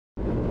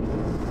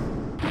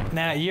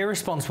Now, you're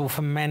responsible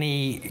for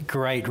many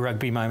great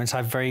rugby moments. I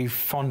have very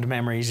fond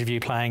memories of you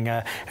playing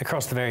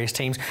across the various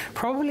teams.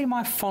 Probably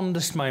my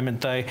fondest moment,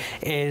 though,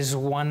 is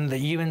one that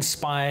you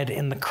inspired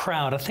in the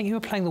crowd. I think you were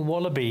playing the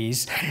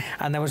Wallabies,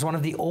 and there was one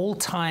of the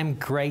all-time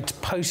great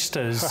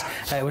posters.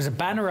 It was a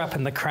banner up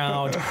in the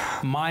crowd,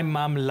 "My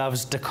mum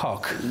loves de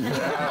Kock."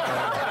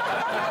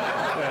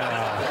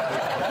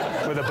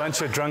 With a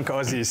bunch of drunk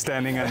Aussies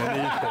standing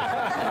underneath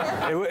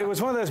it. It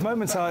was one of those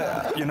moments,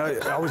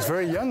 I was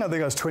very young. I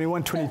think I was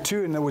 21,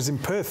 22, and I was in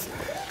Perth,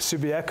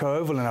 Subiaco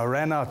Oval, and I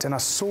ran out and I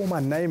saw my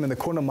name in the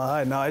corner of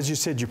my eye. Now, as you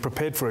said, you're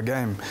prepared for a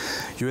game.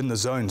 You're in the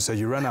zone, so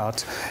you run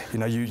out.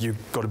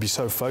 You've got to be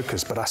so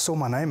focused. But I saw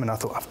my name and I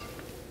thought,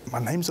 my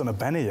name's on a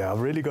banner here.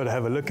 I've really got to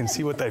have a look and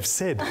see what they've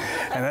said.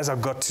 And as I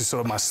got to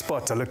sort of my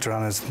spot, I looked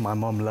around as "My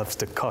mom loves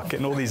de Kock,"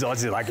 and all these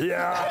Aussies are like,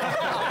 yeah.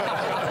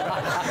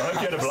 I hope you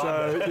had a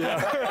blind.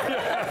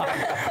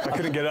 I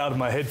couldn't get it out of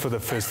my head for the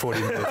first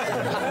 40 minutes.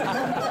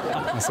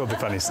 I saw the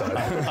funny side.